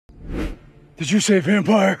Did you say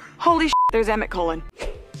vampire? Holy shit, there's Emmett Cullen.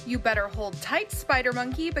 You better hold tight, Spider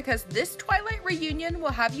Monkey, because this Twilight reunion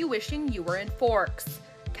will have you wishing you were in Forks.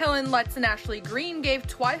 Kellan Lutz and Ashley Greene gave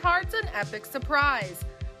Twihards an epic surprise,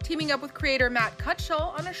 teaming up with creator Matt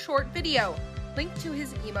Cutshall on a short video linked to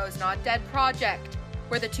his Emo's Not Dead project,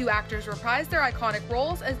 where the two actors reprised their iconic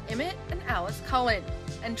roles as Emmett and Alice Cullen.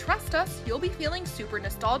 And trust us, you'll be feeling super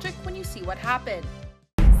nostalgic when you see what happened.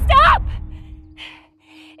 Stop!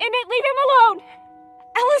 Emmett, leave him alone!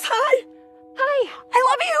 Alice, hi! Hi! I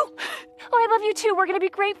love you! Oh, I love you too. We're gonna be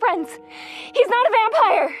great friends. He's not a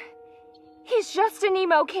vampire! He's just an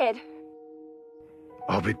emo kid.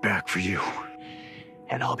 I'll be back for you.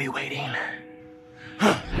 And I'll be waiting.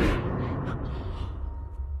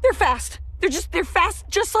 They're fast. They're fast,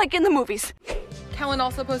 just like in the movies. Kellan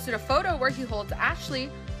also posted a photo where he holds Ashley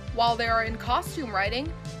while they are in costume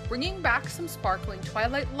writing, bringing back some sparkling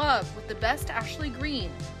Twilight love with the best Ashley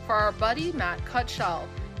Greene for our buddy Matt Cutshall.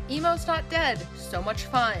 Emo's Not Dead, so much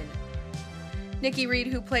fun. Nikki Reed,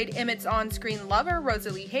 who played Emmett's on-screen lover,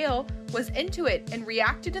 Rosalie Hale, was into it and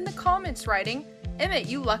reacted in the comments writing, "Emmett,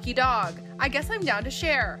 you lucky dog. I guess I'm down to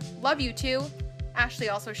share. Love you too." Ashley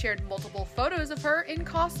also shared multiple photos of her in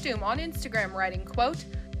costume on Instagram, writing, quote,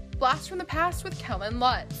 "Blast from the past with Kellan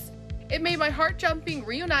Lutz. It made my heart jump being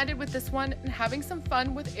reunited with this one and having some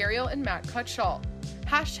fun with Ariel and Matt Cutshall.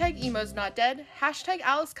 Hashtag Emo's Not Dead, hashtag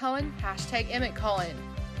Alice Cullen, hashtag Emmett Cullen."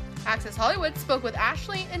 Access Hollywood spoke with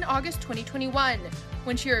Ashley in August 2021,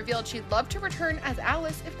 when she revealed she'd love to return as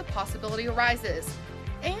Alice if the possibility arises.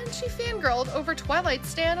 And she fangirled over Twilight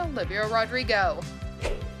stan Olivia Rodrigo.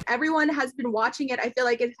 Everyone has been watching it. I feel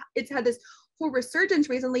like it's had this whole resurgence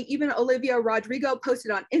recently. Even Olivia Rodrigo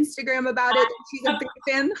posted on Instagram about it. She's a big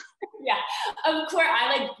fan. Yeah, of course.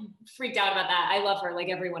 I freaked out about that. I love her like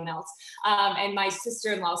everyone else. And my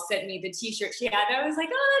sister-in-law sent me the T-shirt she had. And I was like,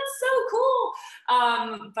 oh, that's so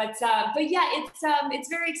cool. But yeah, it's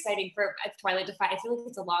very exciting for Twilight to find. I feel like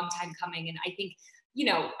it's a long time coming, and I think, you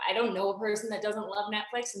know, I don't know a person that doesn't love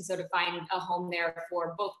Netflix, and so to find a home there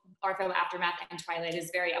for both our film Aftermath and Twilight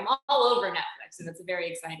is I'm all over Netflix, and it's a very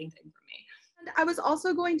exciting thing for me. And I was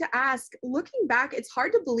also going to ask, looking back, it's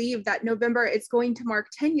hard to believe that November it's going to mark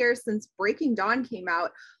 10 years since Breaking Dawn came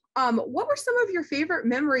out. What were some of your favorite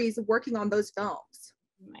memories working on those films?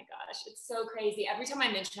 Oh my gosh, it's so crazy. Every time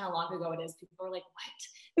I mention how long ago it is, people are like,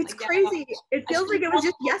 what? It's crazy. It feels like it was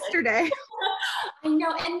just yesterday. I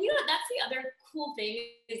know. And you know, that's the other cool thing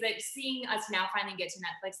is that seeing us now finally get to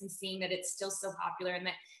Netflix and seeing that it's still so popular and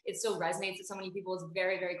that it still resonates with so many people is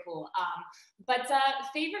very, very cool. But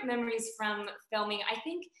favorite memories from filming, I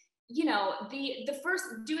think, you know, the first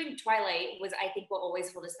doing Twilight was, I think, will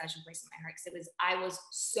always hold a special place in my heart because I was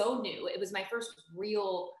so new. It was my first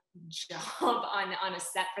real job on a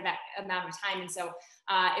set for that amount of time, and so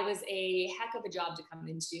it was a heck of a job to come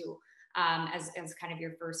into as kind of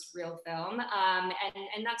your first real film,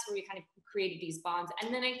 and that's where we kind of created these bonds.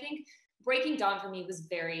 And then I think Breaking Dawn for me was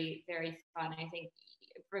very, very fun. I think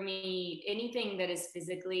for me, anything that is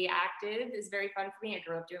physically active is very fun for me. I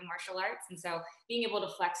grew up doing martial arts, and so being able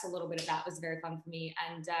to flex a little bit of that was very fun for me.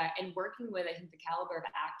 And working with, I think, the caliber of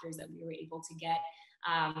actors that we were able to get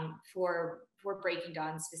for Breaking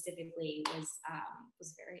Dawn specifically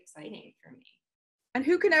was very exciting for me. And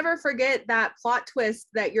who can ever forget that plot twist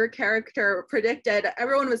that your character predicted?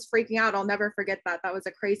 Everyone was freaking out. I'll never forget that. That was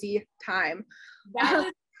a crazy time. That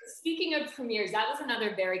was, speaking of premieres, that was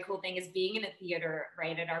another very cool thing, is being in a theater,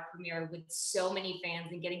 right, at our premiere with so many fans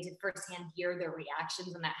and getting to firsthand hear their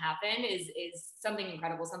reactions when that happened is something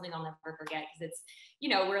incredible, something I'll never forget, because it's, you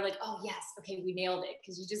know, we're like, oh yes, okay, we nailed it,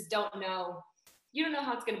 because you just don't know. You don't know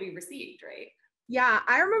how it's going to be received, right? Yeah,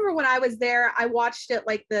 I remember when I was there, I watched it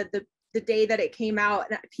like the day that it came out,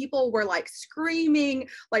 and people were like screaming,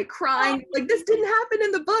 like crying, like this didn't happen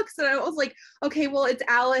in the books. And I was like, okay, well, it's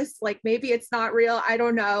Alice, like maybe it's not real. I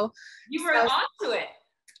don't know. You were onto it.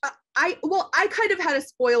 I kind of had a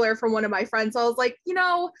spoiler from one of my friends. So I was like, you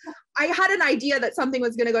know, I had an idea that something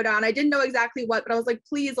was going to go down. I didn't know exactly what, but I was like,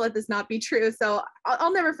 please let this not be true. So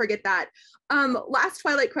I'll never forget that. Last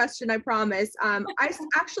Twilight question, I promise. I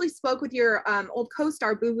actually spoke with your old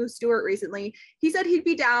co-star, Boo Boo Stewart, recently. He said he'd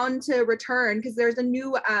be down to return because there's a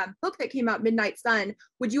new book that came out, Midnight Sun.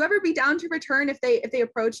 Would you ever be down to return if they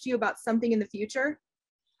approached you about something in the future?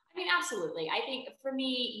 I mean, absolutely. I think for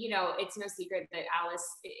me, you know, it's no secret that Alice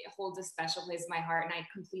holds a special place in my heart, and I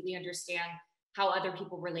completely understand how other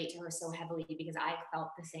people relate to her so heavily because I felt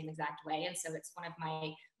the same exact way. And so it's one of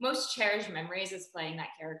my most cherished memories is playing that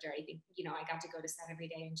character. I think, you know, I got to go to set every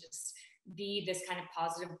day and just be this kind of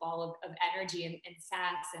positive ball of energy and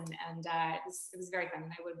sass, and it was very fun,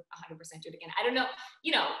 and I would 100% do it again. I don't know,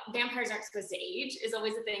 you know, vampires aren't supposed to age is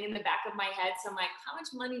always a thing in the back of my head, so I'm like, how much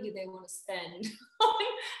money do they want to spend on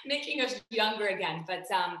making us younger again?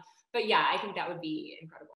 But yeah, I think that would be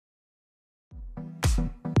incredible.